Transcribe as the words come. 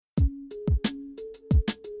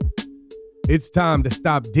It's time to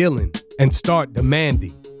stop dealing and start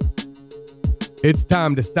demanding. It's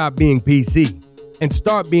time to stop being PC and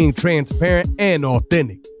start being transparent and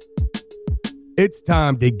authentic. It's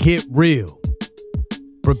time to get real.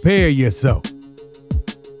 Prepare yourself.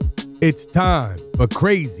 It's time for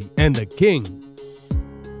Crazy and the King.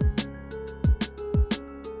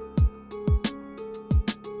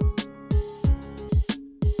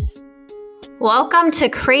 Welcome to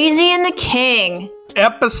Crazy and the King.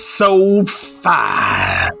 Episode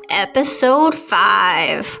 5. Episode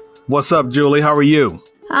 5. What's up, Julie? How are you?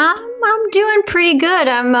 I'm doing pretty good.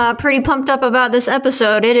 I'm pretty pumped up about this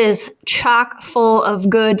episode. It is chock full of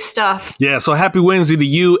good stuff. Yeah, so happy Wednesday to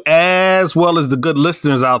you as well as the good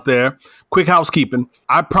listeners out there. Quick housekeeping.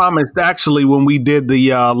 I promised actually when we did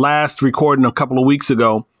the last recording a couple of weeks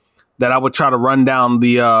ago that I would try to run down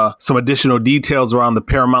the some additional details around the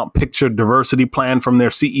Paramount Picture diversity plan from their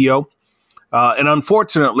CEO. And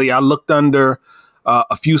unfortunately, I looked under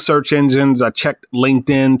a few search engines. I checked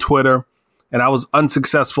LinkedIn, Twitter, and I was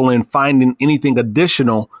unsuccessful in finding anything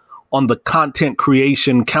additional on the Content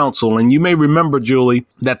Creation Council. And you may remember, Julie,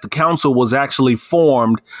 that the council was actually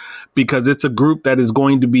formed because it's a group that is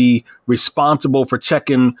going to be responsible for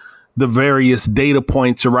checking the various data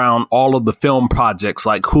points around all of the film projects,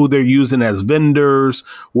 like who they're using as vendors,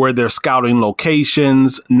 where they're scouting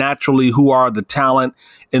locations, naturally, who are the talent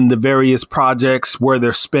in the various projects, where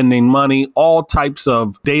they're spending money. All types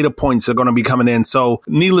of data points are going to be coming in. So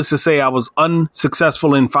needless to say, I was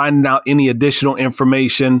unsuccessful in finding out any additional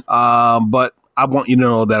information, but I want you to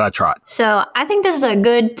know that I tried. So I think this is a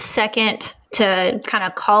good second to kind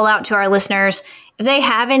of call out to our listeners. If they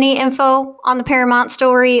have any info on the Paramount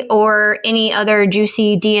story or any other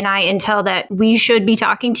juicy D&I intel that we should be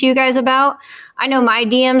talking to you guys about, I know my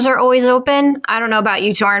DMs are always open. I don't know about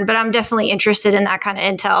you, Torn, but I'm definitely interested in that kind of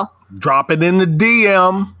intel. Drop it in the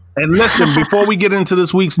DM. And listen, before we get into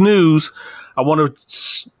this week's news, I want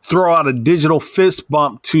to throw out a digital fist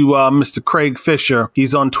bump to Mr. Craig Fisher.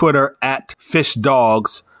 He's on Twitter at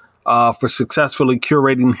FishDogs. For successfully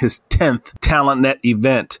curating his 10th TalentNet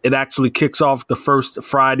event. It actually kicks off the first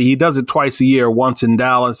Friday. He does it twice a year, once in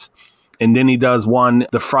Dallas, and then he does one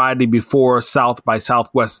the Friday before South by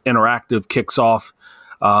Southwest Interactive kicks off.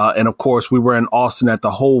 And of course, we were in Austin at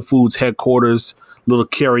the Whole Foods headquarters, little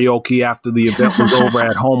karaoke after the event was over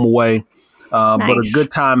at HomeAway. Nice. But a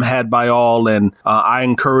good time had by all. And I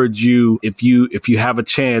encourage you, if you have a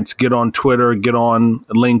chance, get on Twitter, get on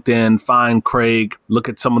LinkedIn, find Craig, look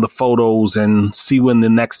at some of the photos and see when the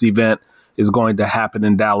next event is going to happen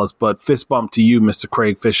in Dallas. But fist bump to you, Mr.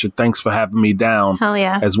 Craig Fisher. Thanks for having me down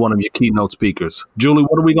as one of your keynote speakers. Julie,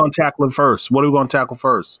 what are we going to tackle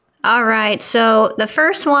first? All right. So the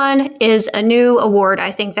first one is a new award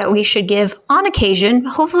I think that we should give on occasion.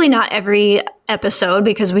 Hopefully not every episode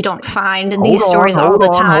because we don't find these stories all the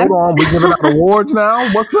time. Hold on. We're giving out awards now?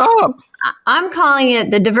 What's up? I'm calling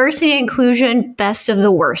it the Diversity and Inclusion Best of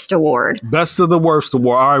the Worst Award. Best of the Worst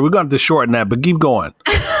Award. All right. We're going to have to shorten that, but keep going.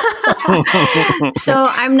 So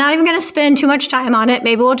I'm not even going to spend too much time on it.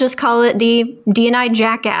 Maybe we'll just call it the D&I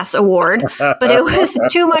Jackass Award. But it was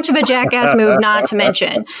too much of a jackass move not to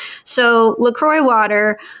mention. So LaCroix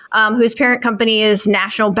Water, whose parent company is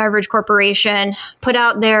National Beverage Corporation, put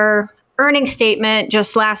out their earnings statement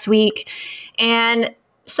just last week. And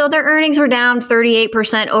so their earnings were down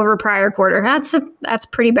 38% over prior quarter. That's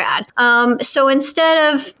pretty bad. So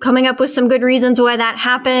instead of coming up with some good reasons why that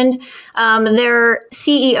happened, their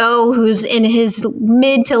CEO, who's in his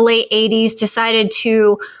mid to late 80s, decided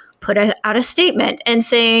to put out a statement and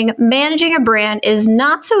saying managing a brand is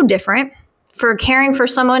not so different for caring for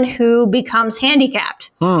someone who becomes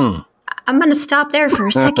handicapped. I'm going to stop there for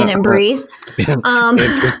a second and breathe.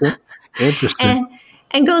 Interesting.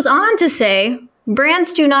 And goes on to say,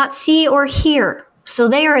 brands do not see or hear, so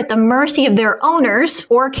they are at the mercy of their owners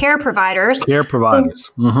or care providers.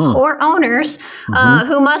 Or owners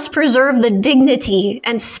who must preserve the dignity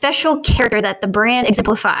and special character that the brand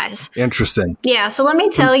exemplifies. Interesting. Yeah, so let me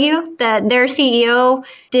tell you that their CEO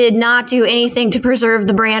did not do anything to preserve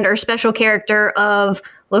the brand or special character of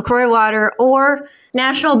LaCroix Water or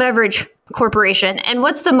National Beverage Corporation. And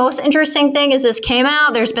what's the most interesting thing is this came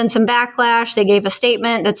out. There's been some backlash. They gave a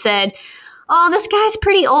statement that said, oh, this guy's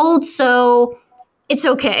pretty old, so it's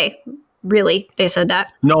okay. Really? They said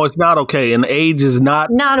that? No, it's not okay. And age is not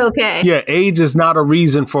okay. Yeah, age is not a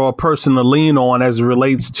reason for a person to lean on as it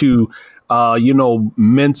relates to,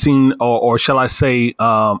 mincing or shall I say,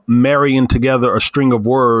 marrying together a string of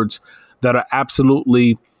words that are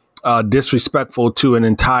absolutely disrespectful to an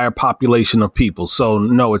entire population of people. So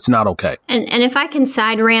no, it's not okay. And if I can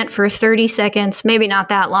side rant for 30 seconds, maybe not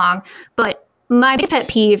that long, but My biggest pet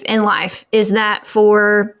peeve in life is that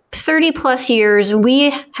for 30 plus years,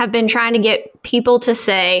 we have been trying to get people to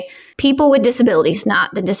say people with disabilities,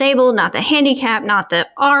 not the disabled, not the handicapped, not the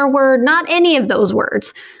R word, not any of those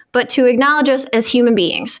words, but to acknowledge us as human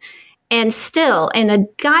beings. And still, in a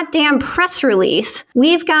goddamn press release,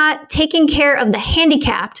 we've got taking care of the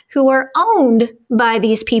handicapped who are owned by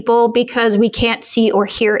these people because we can't see or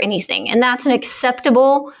hear anything. And that's an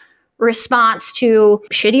acceptable response to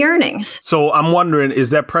shitty earnings. So I'm wondering, is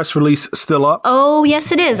that press release still up? Oh,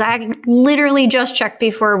 yes, it is. I literally just checked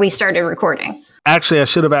before we started recording. Actually, I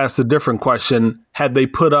should have asked a different question. Had they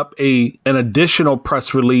put up an additional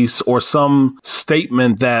press release or some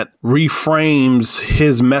statement that reframes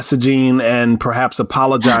his messaging and perhaps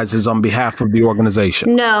apologizes on behalf of the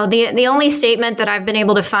organization? No, the only statement that I've been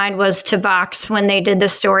able to find was to Vox when they did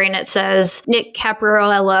this story, and it says Nick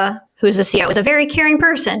Capriola, who's the CEO, is a very caring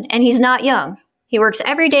person, and he's not young. He works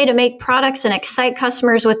every day to make products and excite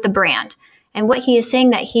customers with the brand. And what he is saying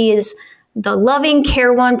that he is the loving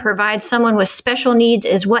care one, provides someone with special needs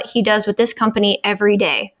is what he does with this company every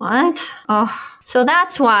day. What? Oh, so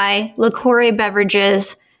that's why LaCroix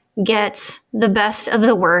Beverages gets the Best of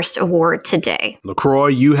the Worst award today. LaCroix,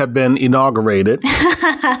 you have been inaugurated.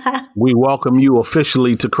 We welcome you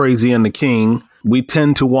officially to Crazy and the King. We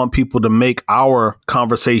tend to want people to make our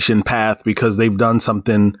conversation path because they've done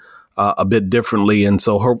something a bit differently. And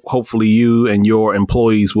so hopefully you and your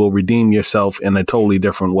employees will redeem yourself in a totally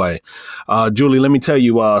different way. Julie, let me tell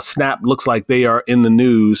you, Snap looks like they are in the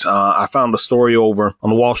news. I found a story over on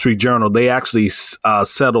the Wall Street Journal. They actually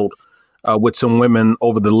settled with some women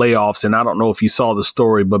over the layoffs. And I don't know if you saw the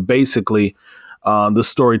story, but basically the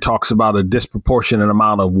story talks about a disproportionate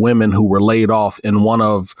amount of women who were laid off in one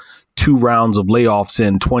of 2 rounds of layoffs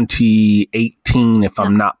in 2018, if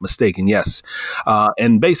I'm not mistaken. Yes.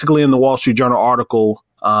 And basically in the Wall Street Journal article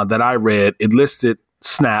that I read, it listed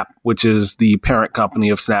Snap, which is the parent company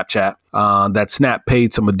of Snapchat, that Snap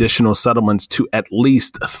paid some additional settlements to at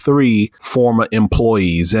least 3 former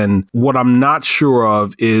employees. And what I'm not sure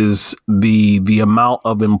of is the amount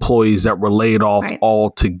of employees that were laid off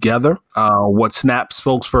altogether. What Snap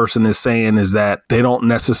spokesperson is saying is that they don't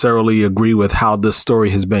necessarily agree with how this story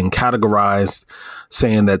has been categorized,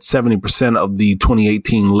 saying that 70% of the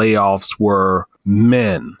 2018 layoffs were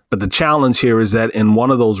men. But the challenge here is that in one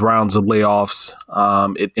of those rounds of layoffs,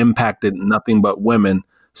 it impacted nothing but women,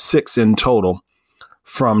 6 in total,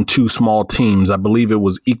 from 2 small teams. I believe it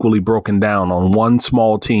was equally broken down on one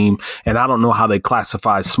small team. And I don't know how they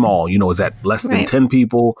classify small. You know, is that less than 10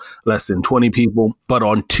 people, less than 20 people? But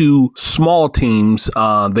on 2 small teams,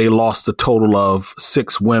 they lost a total of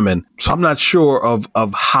 6 women. So I'm not sure of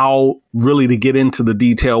how really to get into the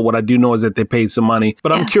detail. What I do know is that they paid some money.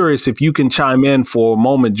 But I'm curious if you can chime in for a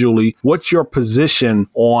moment, Julie. What's your position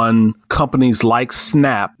on companies like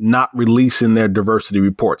Snap not releasing their diversity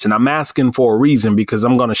reports? And I'm asking for a reason because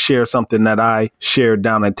I'm going to share something that I shared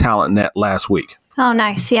down at TalentNet last week. Oh,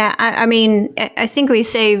 nice. Yeah. I mean, I think we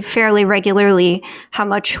say fairly regularly how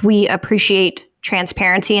much we appreciate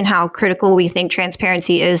transparency and how critical we think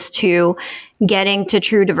transparency is to getting to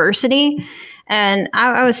true diversity. And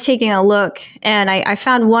I was taking a look and I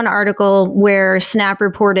found one article where Snap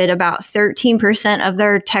reported about 13% of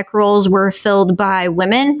their tech roles were filled by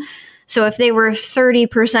women. So if they were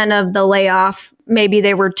 30% of the layoff, maybe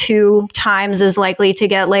they were 2 times as likely to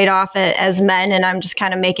get laid off as men. And I'm just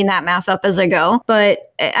kind of making that math up as I go.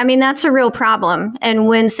 But I mean, that's a real problem. And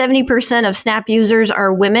when 70% of Snap users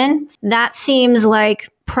are women, that seems like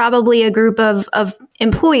probably a group of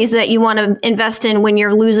employees that you want to invest in when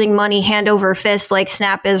you're losing money hand over fist like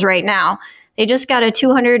Snap is right now. They just got a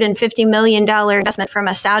 $250 million investment from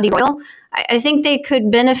a Saudi royal. I think they could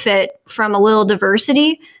benefit from a little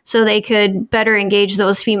diversity so they could better engage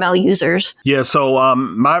those female users. Yeah. So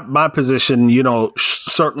my position, you know,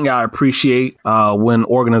 certainly I appreciate when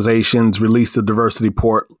organizations release the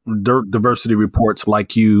diversity reports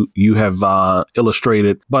like you have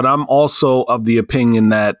illustrated. But I'm also of the opinion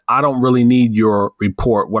that I don't really need your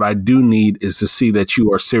report. What I do need is to see that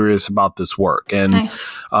you are serious about this work. And nice.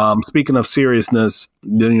 Speaking of seriousness,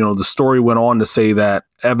 the story went on to say that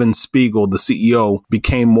Evan Spiegel, the CEO,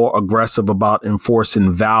 became more aggressive about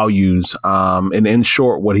enforcing values. And in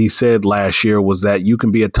short, what he said last year was that you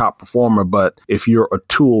can be a top performer, but if you're a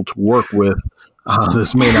tool to work with,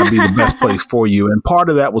 this may not be the best place for you. And part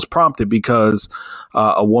of that was prompted because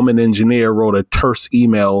a woman engineer wrote a terse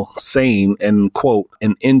email saying, and quote,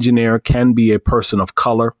 an engineer can be a person of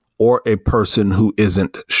color or a person who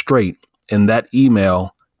isn't straight. And that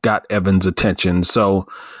email got Evan's attention. So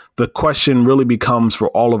the question really becomes for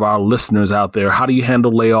all of our listeners out there, how do you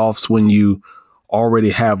handle layoffs when you already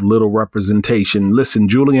have little representation. Listen,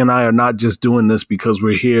 Julie and I are not just doing this because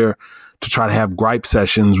we're here to try to have gripe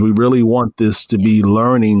sessions. We really want this to be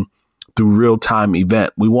learning through real-time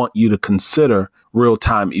event. We want you to consider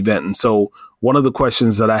real-time event. And so one of the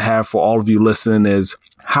questions that I have for all of you listening is,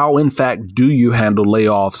 how in fact do you handle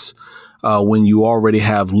layoffs when you already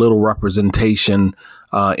have little representation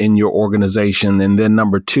in your organization? And then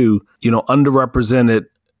number two, underrepresented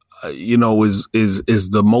is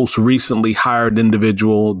the most recently hired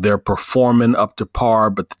individual. They're performing up to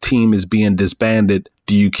par, but the team is being disbanded.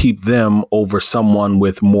 Do you keep them over someone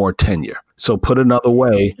with more tenure? So put another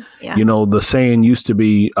way, the saying used to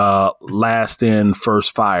be last in,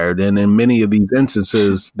 first fired. And in many of these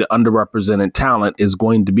instances, the underrepresented talent is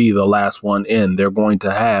going to be the last one in. They're going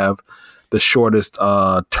to have the shortest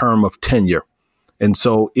term of tenure. And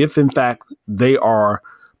so if in fact they are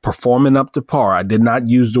performing up to par, I did not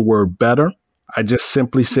use the word better. I just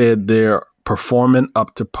simply said they're performing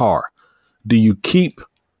up to par. Do you keep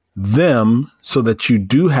them so that you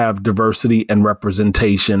do have diversity and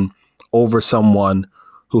representation over someone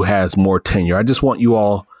who has more tenure? I just want you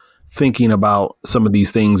all thinking about some of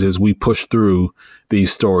these things as we push through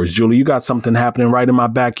these stories. Julie, you got something happening right in my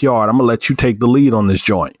backyard. I'm going to let you take the lead on this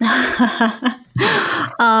joint.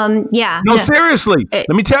 No, seriously. Let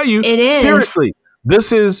me tell you. It is. Seriously.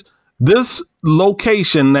 This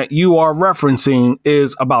location that you are referencing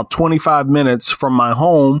is about 25 minutes from my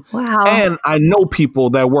home. Wow. And I know people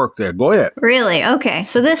that work there. Go ahead. Really? Okay.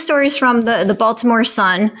 So this story is from the Baltimore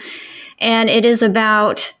Sun, and it is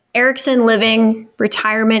about Erickson Living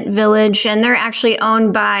Retirement Village. And they're actually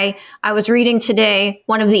owned by, I was reading today,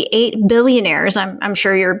 one of the 8 billionaires. I'm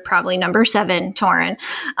sure you're probably number 7, Torrin,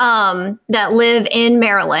 that live in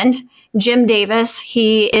Maryland. Jim Davis,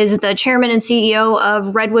 he is the chairman and CEO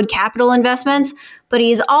of Redwood Capital Investments, but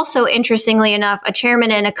he's also, interestingly enough, a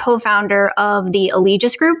chairman and a co-founder of the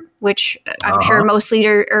Allegis Group, which I'm sure most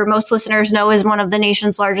listeners know is one of the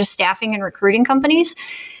nation's largest staffing and recruiting companies.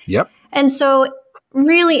 Yep. And so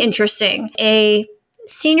really interesting, a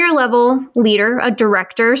senior level leader, a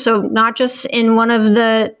director, so not just in one of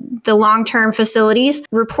the long-term facilities,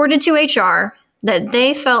 reported to HR that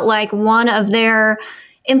they felt like one of their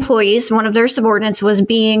employees, one of their subordinates, was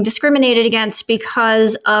being discriminated against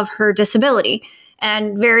because of her disability.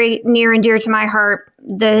 And very near and dear to my heart,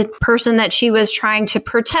 the person that she was trying to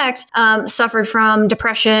protect suffered from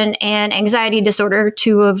depression and anxiety disorder,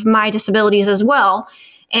 2 of my disabilities as well.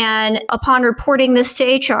 And upon reporting this to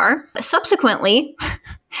HR, subsequently,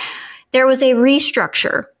 there was a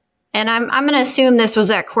restructure. And I'm going to assume this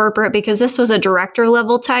was at corporate because this was a director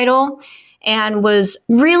level title and was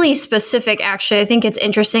really specific. Actually, I think it's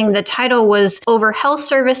interesting. The title was over health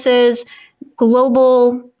services,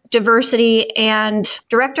 global diversity, and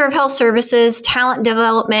director of health services, talent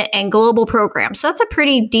development, and global programs. So that's a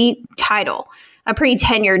pretty deep title, a pretty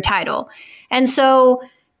tenured title. And so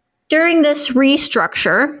during this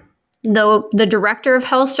restructure, the director of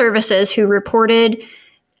health services, who reported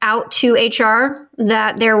out to HR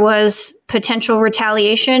that there was potential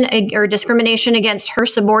retaliation or discrimination against her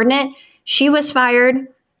subordinate, she was fired,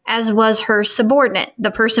 as was her subordinate,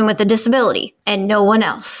 the person with the disability, and no one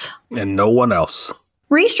else. And no one else.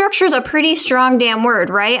 Restructure is a pretty strong damn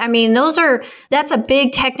word, right? I mean, that's a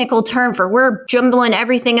big technical term for we're jumbling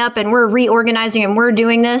everything up and we're reorganizing and we're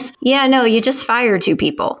doing this. Yeah, no, you just fired 2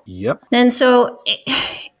 people. Yep. And so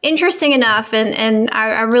interesting enough, and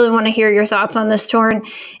I really want to hear your thoughts on this, Torrin,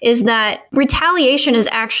 is that retaliation is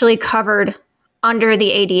actually covered under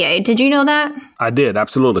the ADA. Did you know that? I did,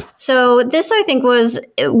 absolutely. So this, I think, was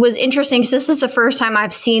interesting because this is the first time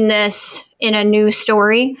I've seen this in a news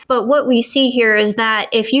story. But what we see here is that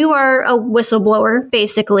if you are a whistleblower,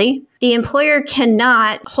 basically, the employer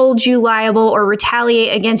cannot hold you liable or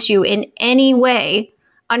retaliate against you in any way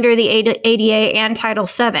under the ADA and Title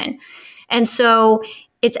VII. And so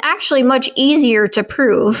it's actually much easier to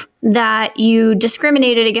prove that you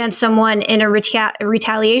discriminated against someone in a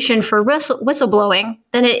retaliation for whistleblowing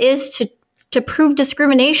than it is to prove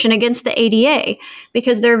discrimination against the ADA,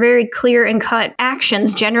 because they're very clear and cut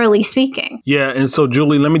actions, generally speaking. Yeah. And so,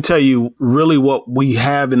 Julie, let me tell you really what we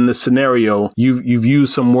have in this scenario. You've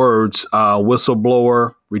used some words,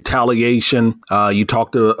 whistleblower, retaliation. You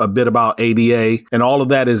talked a bit about ADA, and all of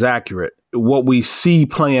that is accurate. What we see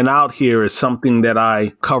playing out here is something that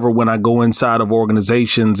I cover when I go inside of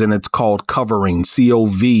organizations, and it's called covering,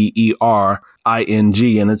 COVER.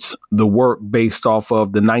 and it's the work based off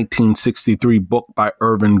of the 1963 book by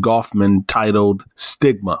Erving Goffman titled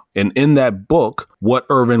Stigma. And in that book, what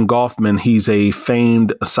Erving Goffman, he's a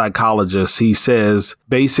famed psychologist, he says,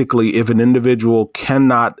 basically, if an individual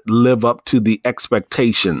cannot live up to the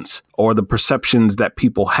expectations or the perceptions that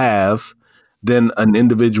people have, then an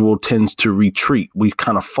individual tends to retreat. We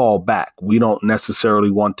kind of fall back. We don't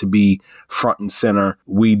necessarily want to be front and center.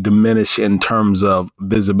 We diminish in terms of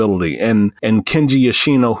visibility. And Kenji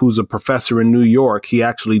Yoshino, who's a professor in New York, he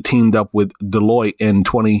actually teamed up with Deloitte in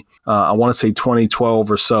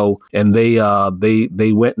 2012 or so. And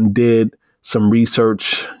they went and did some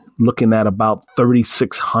research looking at about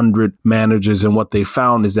 3,600 managers. And what they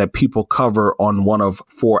found is that people cover on one of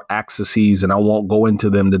four axes, and I won't go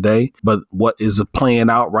into them today. But what is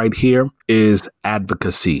playing out right here is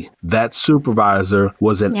advocacy. That supervisor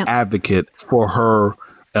was an advocate for her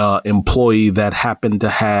employee that happened to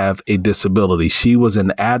have a disability. She was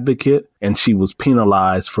an advocate and she was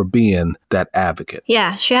penalized for being that advocate.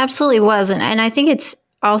 Yeah, she absolutely was. And I think it's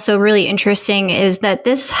also really interesting is that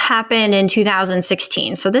this happened in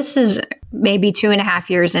 2016. So this is maybe 2.5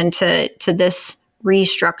 years into this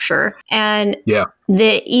restructure. And the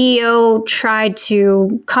EEO tried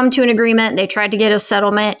to come to an agreement. They tried to get a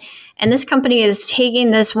settlement. And this company is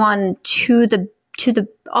taking this one to the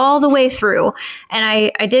all the way through. And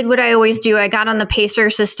I did what I always do. I got on the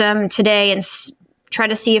Pacer system today and try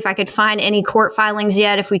to see if I could find any court filings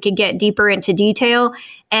yet, if we could get deeper into detail.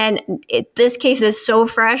 And this case is so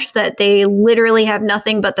fresh that they literally have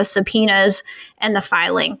nothing but the subpoenas and the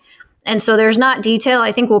filing. And so there's not detail.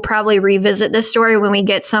 I think we'll probably revisit this story when we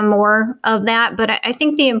get some more of that. But I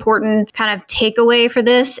think the important kind of takeaway for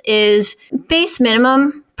this is base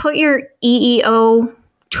minimum, put your EEO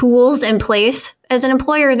tools in place. As an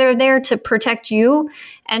employer, they're there to protect you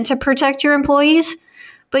and to protect your employees.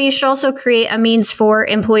 But you should also create a means for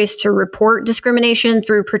employees to report discrimination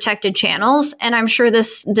through protected channels. And I'm sure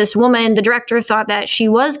this woman, the director, thought that she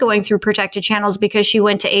was going through protected channels because she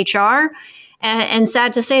went to HR. And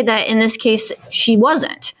sad to say that in this case, she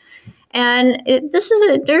wasn't. And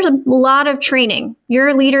there's a lot of training.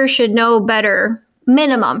 Your leader should know better,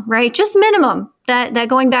 minimum, right? Just minimum. That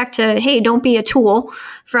going back to, hey, don't be a tool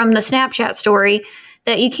from the Snapchat story,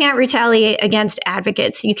 that you can't retaliate against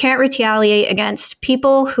advocates. You can't retaliate against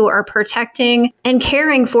people who are protecting and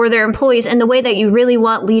caring for their employees in the way that you really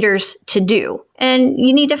want leaders to do. And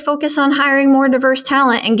you need to focus on hiring more diverse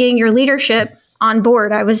talent and getting your leadership on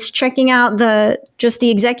board. I was checking out the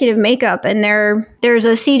executive makeup, and there's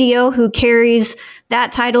a CDO who carries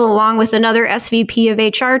that title along with another SVP of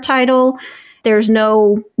HR title. There's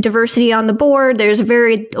no diversity on the board. There's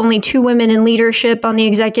only 2 women in leadership on the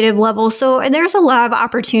executive level. So there's a lot of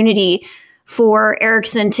opportunity for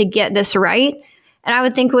Ericsson to get this right. And I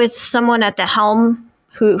would think with someone at the helm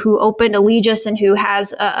who opened Allegis and who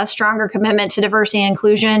has a stronger commitment to diversity and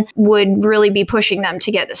inclusion would really be pushing them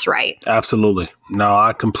to get this right. Absolutely. No,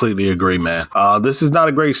 I completely agree, man. This is not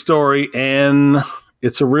a great story, and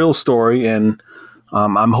it's a real story. And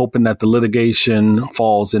I'm hoping that the litigation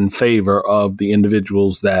falls in favor of the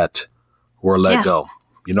individuals that were let go.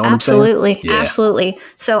 You know what I'm saying? Absolutely. Yeah. Absolutely.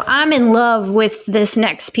 So I'm in love with this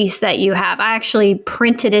next piece that you have. I actually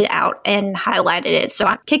printed it out and highlighted it. So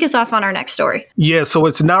kick us off on our next story. Yeah. So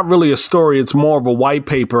it's not really a story. It's more of a white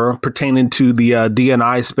paper pertaining to the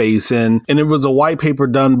D&I space. And it was a white paper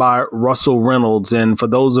done by Russell Reynolds. And for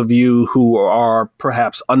those of you who are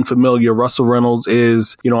perhaps unfamiliar, Russell Reynolds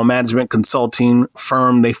is, a management consulting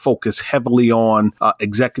firm. They focus heavily on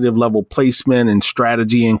executive level placement and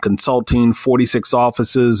strategy and consulting, 46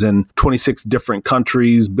 offices in 26 different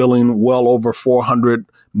countries, billing well over $400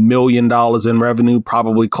 million in revenue,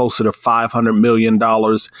 probably closer to $500 million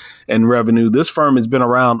in revenue. This firm has been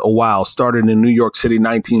around a while, started in New York City,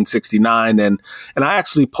 1969. And I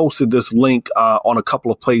actually posted this link on a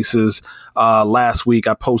couple of places last week.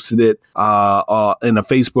 I posted it in a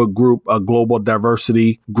Facebook group, a global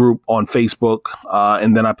diversity group on Facebook.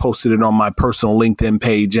 And then I posted it on my personal LinkedIn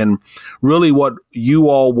page. And really what you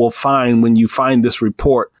all will find when you find this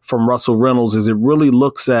report from Russell Reynolds is it really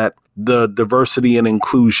looks at the diversity and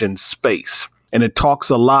inclusion space. And it talks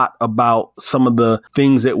a lot about some of the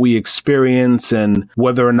things that we experience and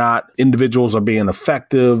whether or not individuals are being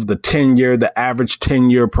effective, the tenure, the average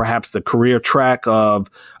tenure, perhaps the career track of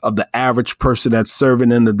the average person that's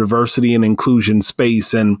serving in the diversity and inclusion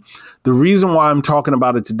space. And the reason why I'm talking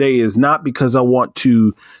about it today is not because I want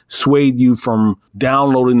to sway you from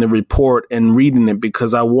downloading the report and reading it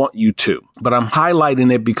because I want you to, but I'm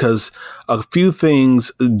highlighting it because a few things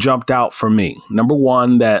jumped out for me. Number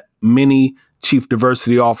one, that many chief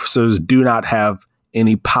diversity officers do not have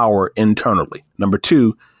any power internally. Number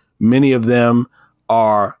two, many of them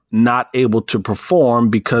are not able to perform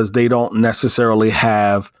because they don't necessarily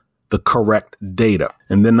have the correct data.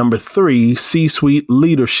 And then number three, C-suite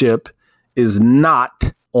leadership is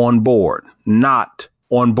not on board, not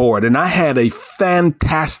on board. And I had a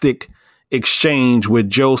fantastic exchange with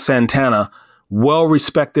Joe Santana, well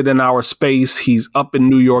respected in our space. He's up in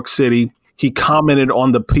New York City. He commented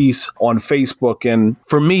on the piece on Facebook. And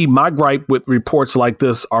for me, my gripe with reports like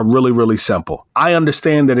this are really, really simple. I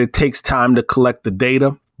understand that it takes time to collect the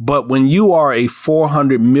data. But when you are a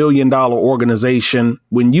 $400 million organization,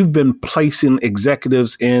 when you've been placing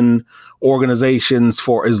executives in organizations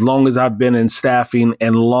for as long as I've been in staffing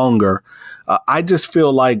and longer, I just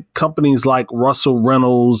feel like companies like Russell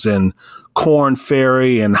Reynolds and Korn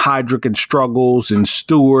Ferry and Heidrick and Struggles and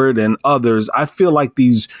Stewart and others, I feel like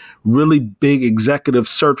these really big executive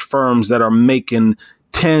search firms that are making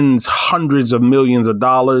tens, hundreds of millions of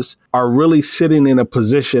dollars are really sitting in a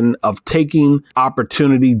position of taking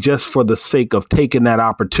opportunity just for the sake of taking that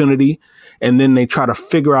opportunity. And then they try to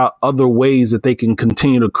figure out other ways that they can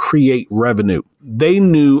continue to create revenue. They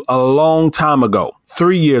knew a long time ago,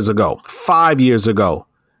 3 years ago, 5 years ago,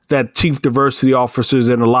 that chief diversity officers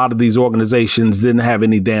in a lot of these organizations didn't have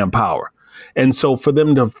any damn power. And so for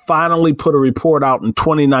them to finally put a report out in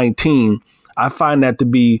 2019, I find that to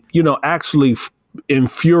be, actually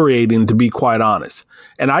infuriating, to be quite honest.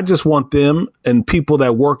 And I just want them and people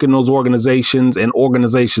that work in those organizations and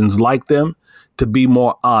organizations like them to be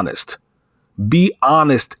more honest. Be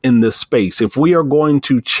honest in this space. If we are going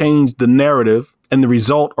to change the narrative and the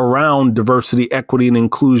result around diversity, equity, and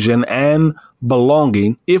inclusion and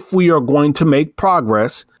belonging, if we are going to make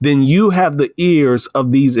progress, then you have the ears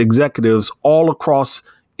of these executives all across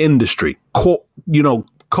industry,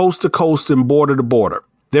 coast to coast and border to border.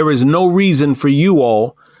 There is no reason for you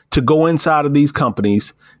all to go inside of these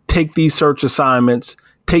companies, take these search assignments,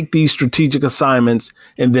 take these strategic assignments,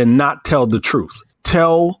 and then not tell the truth.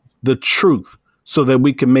 Tell the truth so that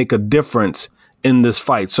we can make a difference in this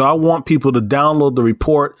fight. So I want people to download the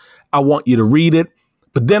report. I want you to read it,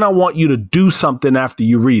 but then I want you to do something after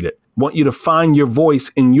you read it. I want you to find your voice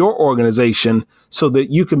in your organization so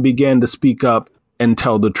that you can begin to speak up and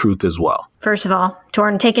tell the truth as well. First of all,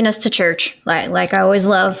 Torrin taking us to church, like I always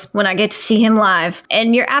love when I get to see him live.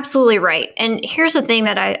 And you're absolutely right. And here's the thing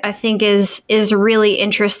that I think is really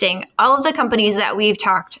interesting. All of the companies that we've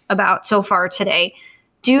talked about so far today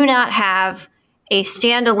do not have a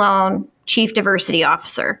standalone chief diversity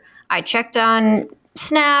officer. I checked on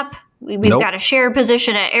Snap. We've got a shared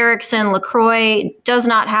position at Ericsson. LaCroix does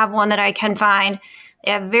not have one that I can find.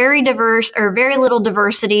 They have very little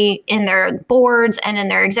diversity in their boards and in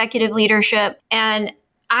their executive leadership. And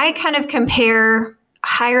I kind of compare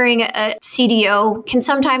hiring a CDO can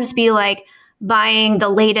sometimes be like buying the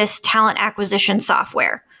latest talent acquisition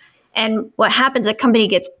software. And what happens, a company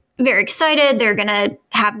gets very excited. They're going to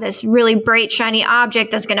have this really bright, shiny object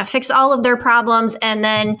that's going to fix all of their problems. And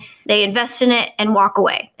then they invest in it and walk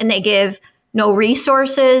away. And they give no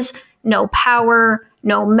resources, no power,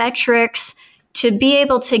 no metrics to be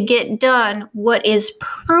able to get done what is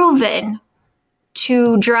proven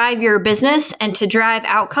to drive your business and to drive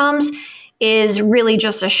outcomes is really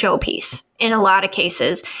just a showpiece in a lot of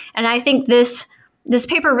cases. And I think this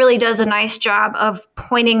paper really does a nice job of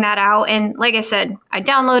pointing that out. And like I said, I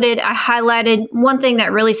highlighted one thing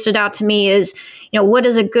that really stood out to me is, what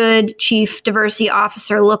does a good chief diversity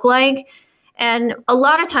officer look like? And a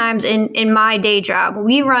lot of times in my day job,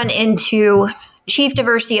 we run into chief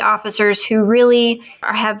diversity officers who really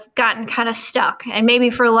have gotten kind of stuck, and maybe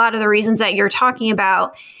for a lot of the reasons that you're talking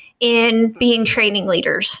about, in being training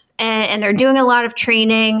leaders. And they're doing a lot of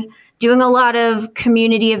training, doing a lot of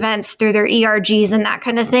community events through their ERGs and that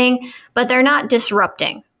kind of thing, but they're not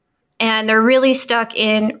disrupting. And they're really stuck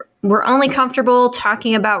in, we're only comfortable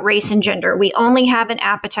talking about race and gender. We only have an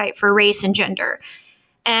appetite for race and gender.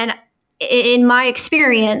 And in my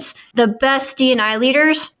experience, the best D&I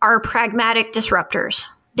leaders are pragmatic disruptors.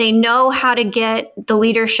 They know how to get the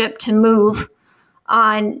leadership to move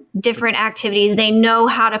on different activities. They know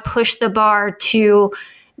how to push the bar to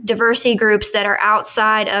diversity groups that are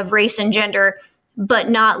outside of race and gender, but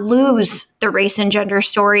not lose the race and gender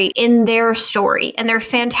story in their story. And they're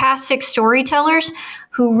fantastic storytellers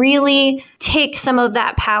who really take some of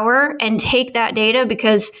that power and take that data,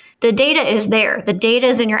 because the data is there. The data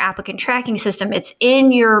is in your applicant tracking system. It's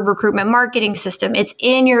in your recruitment marketing system. It's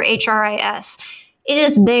in your HRIS. It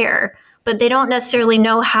is there. but they don't necessarily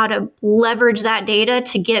know how to leverage that data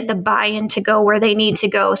to get the buy-in to go where they need to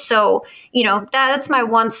go. So, that's my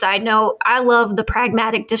one side note. I love the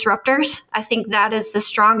pragmatic disruptors. I think that is the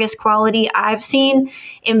strongest quality I've seen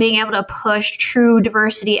in being able to push true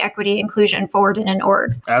diversity, equity, inclusion forward in an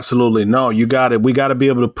org. Absolutely. No, you got it. We got to be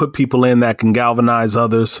able to put people in that can galvanize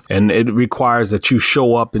others. And it requires that you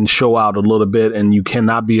show up and show out a little bit, and you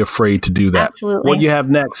cannot be afraid to do that. Absolutely. What you have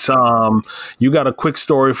next? You got a quick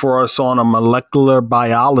story for us on a molecular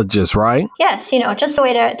biologist, right? Yes, just a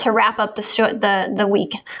way to wrap up the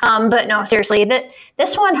week. But no, seriously,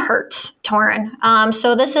 this one hurts, Torin.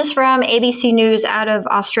 So this is from ABC News out of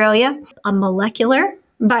Australia. A molecular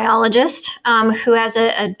biologist who has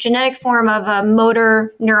a genetic form of a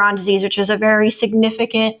motor neuron disease, which is a very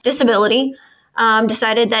significant disability,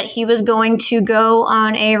 decided that he was going to go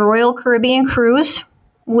on a Royal Caribbean cruise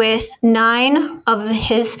with 9 of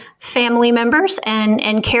his family members and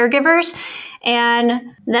caregivers,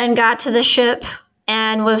 and then got to the ship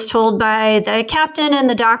and was told by the captain and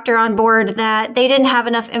the doctor on board that they didn't have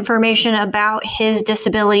enough information about his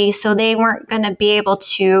disability, so they weren't going to be able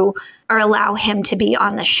to or allow him to be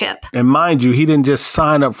on the ship. And mind you, he didn't just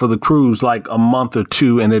sign up for the cruise like a month or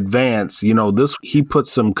two in advance. He put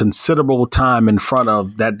some considerable time in front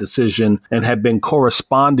of that decision and had been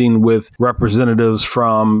corresponding with representatives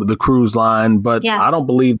from the cruise line. But yeah. I don't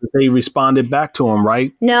believe that they responded back to him,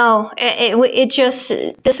 right? No,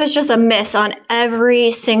 this was just a miss on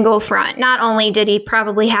every single front. Not only did he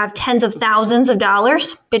probably have tens of thousands of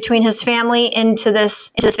dollars between his family into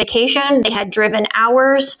this vacation, they had driven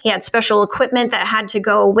hours. He had special equipment that had to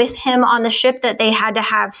go with him on the ship that they had to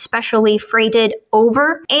have specially freighted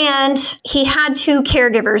over. And he had 2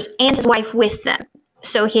 caregivers and his wife with them.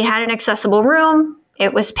 So he had an accessible room.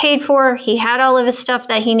 It was paid for. He had all of his stuff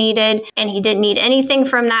that he needed, and he didn't need anything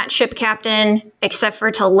from that ship captain except for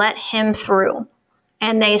to let him through.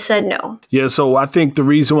 And they said no. Yeah, so I think the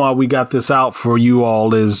reason why we got this out for you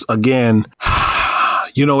all is, again,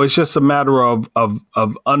 it's just a matter of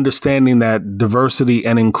understanding that diversity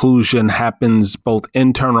and inclusion happens both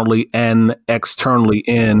internally and externally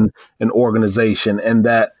in an organization. And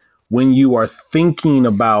that when you are thinking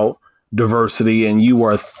about diversity and you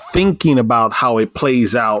are thinking about how it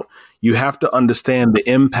plays out, you have to understand the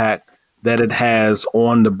impact that it has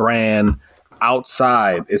on the brand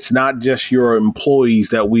outside. It's not just your employees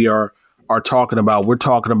that we are talking about. We're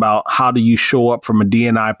talking about how do you show up from a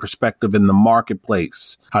D&I perspective in the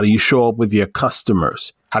marketplace? How do you show up with your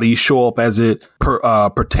customers? How do you show up as it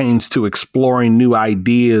pertains to exploring new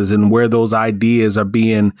ideas and where those ideas are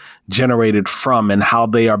being generated from and how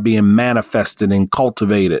they are being manifested and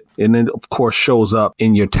cultivated? And it, of course, shows up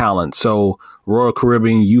in your talent. So Royal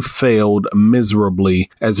Caribbean, you failed miserably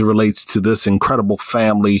as it relates to this incredible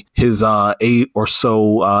family, his 8 or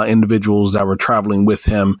so individuals that were traveling with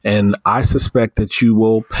him. And I suspect that you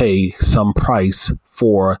will pay some price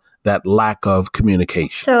for that lack of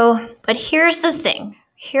communication. So, but here's the thing.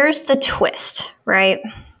 Here's the twist, right?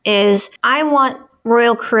 Is I want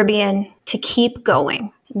Royal Caribbean to keep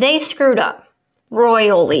going. They screwed up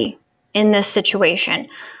royally in this situation,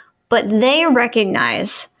 but they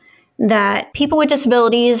recognize that people with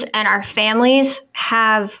disabilities and our families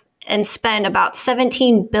have and spend about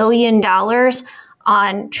 $17 billion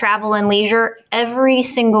on travel and leisure every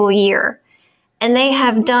single year. And they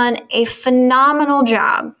have done a phenomenal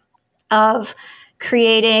job of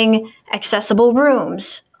creating accessible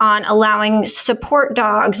rooms, on allowing support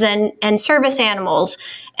dogs and service animals,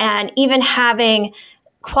 and even having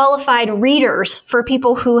qualified readers for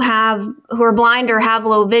people who are blind or have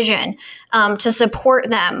low vision to support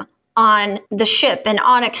them on the ship and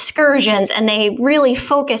on excursions. And they really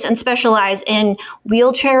focus and specialize in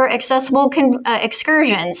wheelchair accessible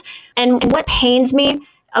excursions. And what pains me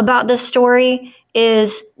about this story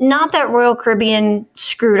is not that Royal Caribbean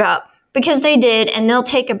screwed up, because they did, and they'll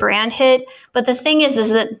take a brand hit. But the thing is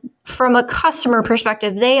that from a customer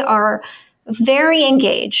perspective, they are very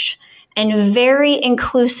engaged and very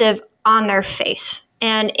inclusive on their face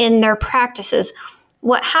and in their practices.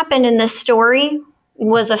 What happened in this story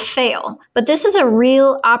was a fail, but this is a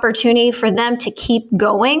real opportunity for them to keep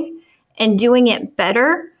going and doing it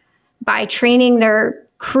better by training their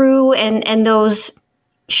crew and those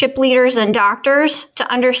ship leaders and doctors to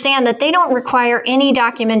understand that they don't require any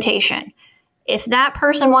documentation. If that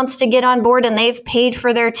person wants to get on board and they've paid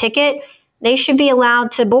for their ticket, they should be allowed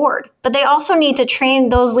to board. But they also need to train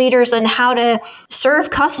those leaders on how to serve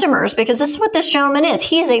customers, because this is what this gentleman is.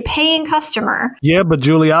 He's a paying customer. Yeah, but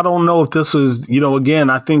Julie, I don't know if this is, again,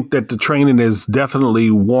 I think that the training is definitely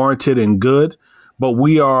warranted and good, but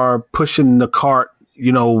we are pushing the cart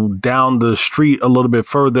down the street a little bit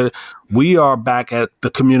further, we are back at the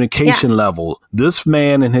communication level. This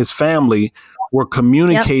man and his family were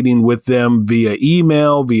communicating with them via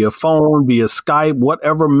email, via phone, via Skype,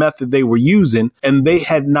 whatever method they were using, and they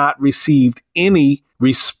had not received any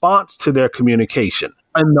response to their communication.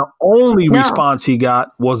 And the only response he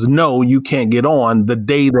got was, no, you can't get on the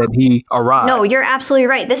day that he arrived. No, you're absolutely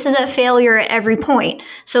right. This is a failure at every point.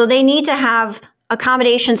 So they need to have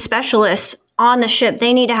accommodation specialists on the ship.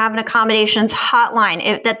 They need to have an accommodations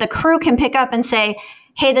hotline that the crew can pick up and say,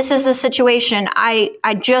 hey, this is the situation.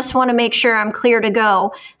 I just want to make sure I'm clear to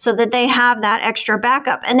go, so that they have that extra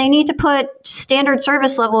backup. And they need to put standard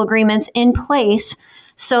service level agreements in place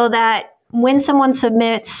so that when someone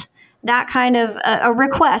submits that kind of a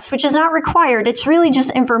request, which is not required, it's really just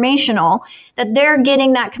informational, that they're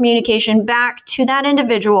getting that communication back to that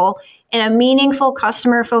individual in a meaningful,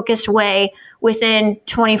 customer-focused way within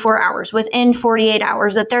 24 hours, within 48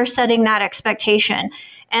 hours, that they're setting that expectation,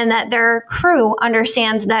 and that their crew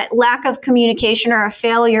understands that lack of communication or a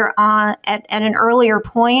failure at an earlier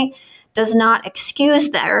point does not excuse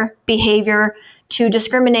their behavior to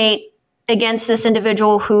discriminate against this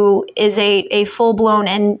individual who is a full-blown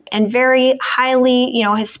and very highly,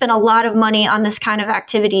 has spent a lot of money on this kind of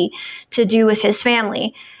activity to do with his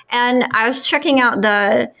family. And I was checking out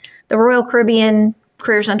the Royal Caribbean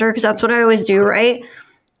Career Center, because that's what I always do, right?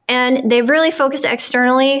 And they've really focused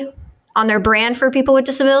externally on their brand for people with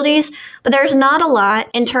disabilities, but there's not a lot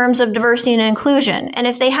in terms of diversity and inclusion. And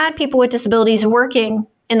if they had people with disabilities working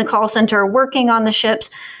in the call center, working on the ships,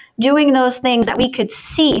 doing those things that we could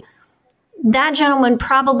see, that gentleman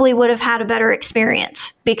probably would have had a better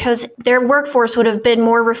experience, because their workforce would have been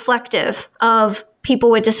more reflective of people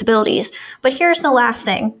with disabilities. But here's the last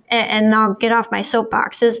thing, and I'll get off my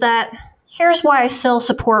soapbox, is that here's why I still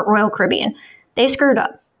support Royal Caribbean. They screwed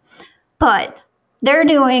up, but they're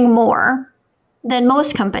doing more than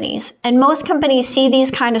most companies. And most companies see these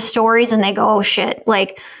kind of stories and they go, oh shit,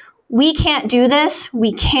 we can't do this.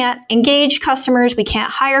 We can't engage customers. We can't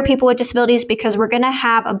hire people with disabilities because we're going to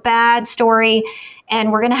have a bad story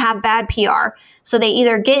and we're going to have bad PR. So they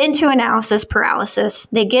either get into analysis paralysis,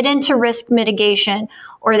 they get into risk mitigation,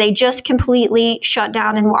 or they just completely shut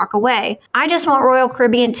down and walk away. I just want Royal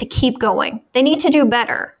Caribbean to keep going. They need to do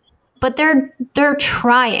better, but they're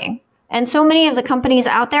trying. And so many of the companies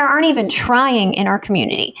out there aren't even trying in our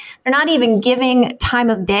community. They're not even giving time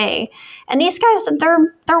of day. And these guys,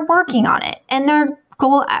 they're working on it. And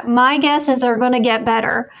my guess is they're going to get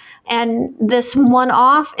better. And this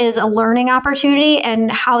one-off is a learning opportunity,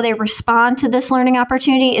 and how they respond to this learning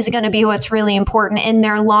opportunity is going to be what's really important in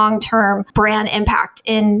their long-term brand impact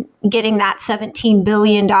in getting that $17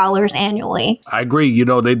 billion annually. I agree.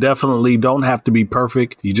 They definitely don't have to be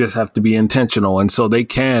perfect. You just have to be intentional. And so they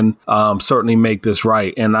can certainly make this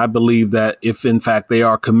right. And I believe that if, in fact, they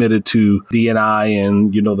are committed to D&I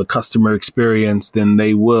and, the customer experience, then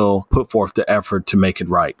they will put forth the effort to make it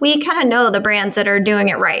right. We kind of know the brands that are doing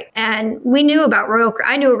it right. And I knew about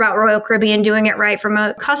Royal Caribbean doing it right from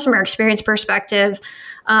a customer experience perspective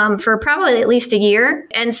for probably at least a year.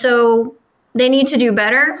 And so they need to do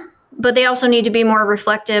better, but they also need to be more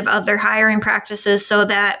reflective of their hiring practices so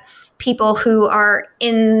that people who are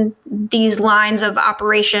in these lines of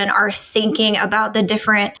operation are thinking about the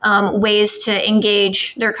different ways to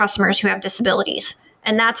engage their customers who have disabilities.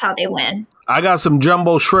 And that's how they win. I got some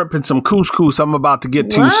jumbo shrimp and some couscous I'm about to get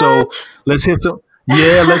to. What? So let's hit some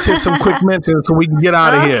quick mentions so we can get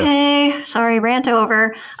out of here. Okay. Sorry, rant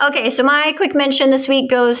over. Okay, so my quick mention this week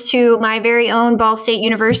goes to my very own Ball State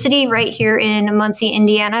University right here in Muncie,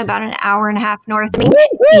 Indiana, about an hour and a half north of me.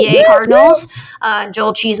 Yay, Cardinals.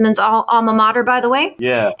 Joel Cheeseman's alma mater, by the way.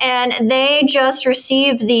 Yeah. And they just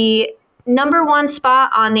received the #1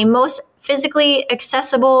 spot on the most physically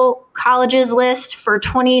accessible colleges list for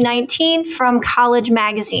 2019 from College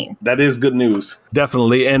Magazine. That is good news.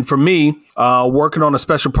 Definitely. And for me, working on a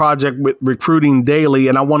special project with Recruiting Daily,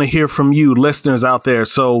 and I want to hear from you listeners out there.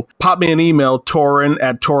 So pop me an email,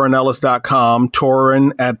 Torin@TorinEllis.com,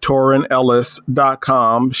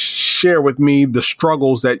 Torin@TorinEllis.com. Share with me the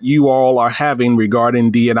struggles that you all are having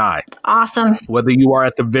regarding D&I. Awesome. Whether you are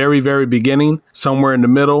at the very, very beginning, somewhere in the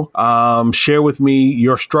middle, share with me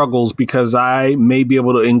your struggles, because I may be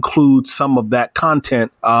able to include some of that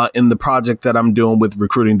content in the project that I'm doing with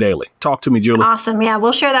Recruiting Daily. Talk to me, Julie. Awesome. Yeah,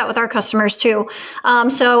 we'll share that with our customers too.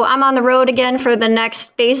 So I'm on the road again for the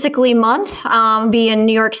next basically month. Be in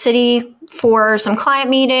New York City for some client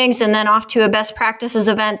meetings, and then off to a best practices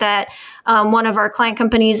event that one of our client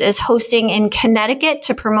companies is hosting in Connecticut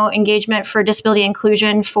to promote engagement for disability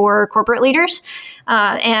inclusion for corporate leaders.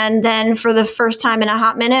 And then for the first time in a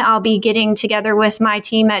hot minute, I'll be getting together with my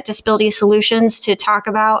team at Disability Solutions to talk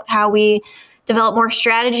about how we develop more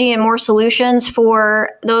strategy and more solutions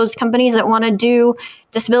for those companies that want to do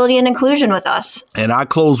disability and inclusion with us. And I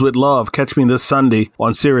close with love. Catch me this Sunday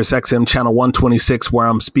on Sirius XM channel 126, where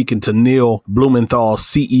I'm speaking to Neil Blumenthal,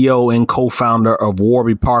 CEO and co-founder of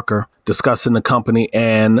Warby Parker, discussing the company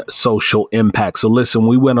and social impact. So listen,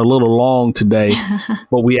 we went a little long today,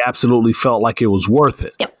 but we absolutely felt like it was worth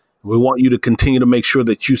it. Yep. We want you to continue to make sure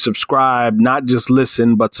that you subscribe, not just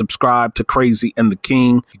listen, but subscribe to Crazy and the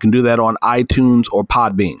King. You can do that on iTunes or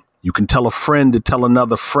Podbean. You can tell a friend to tell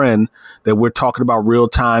another friend that we're talking about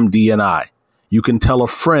real-time D&I. You can tell a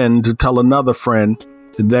friend to tell another friend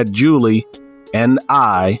that Julie and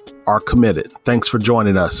I are committed. Thanks for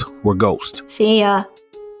joining us. We're Ghost. See ya.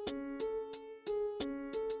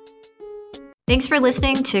 Thanks for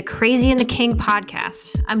listening to Crazy and the King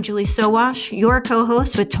podcast. I'm Julie Sowash, your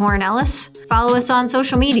co-host with Torrin Ellis. Follow us on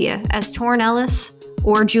social media as Torrin Ellis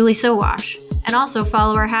or Julie Sowash, and also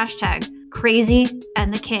follow our hashtag Crazy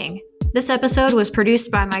and the King. This episode was produced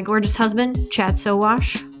by my gorgeous husband, Chad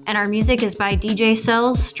Sowash, and our music is by DJ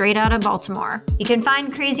Cells, straight out of Baltimore. You can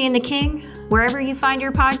find Crazy and the King wherever you find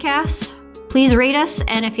your podcasts. Please rate us,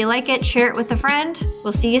 and if you like it, share it with a friend.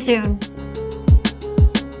 We'll see you soon.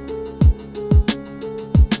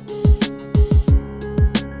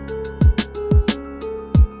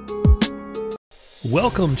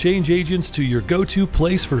 Welcome, change agents, to your go-to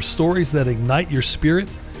place for stories that ignite your spirit,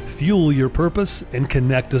 fuel your purpose, and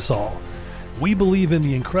connect us all. We believe in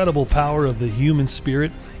the incredible power of the human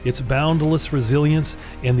spirit, its boundless resilience,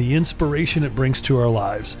 and the inspiration it brings to our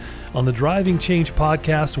lives. On the Driving Change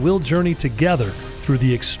podcast, we'll journey together through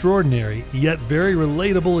the extraordinary yet very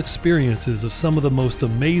relatable experiences of some of the most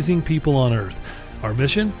amazing people on earth. Our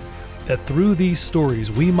mission? That through these stories,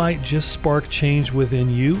 we might just spark change within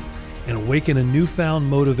you and awaken a newfound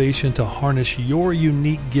motivation to harness your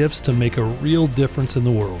unique gifts to make a real difference in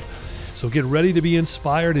the world. So get ready to be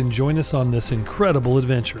inspired and join us on this incredible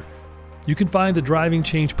adventure. You can find the Driving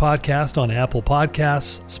Change podcast on Apple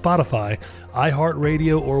Podcasts, Spotify,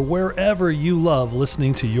 iHeartRadio, or wherever you love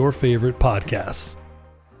listening to your favorite podcasts.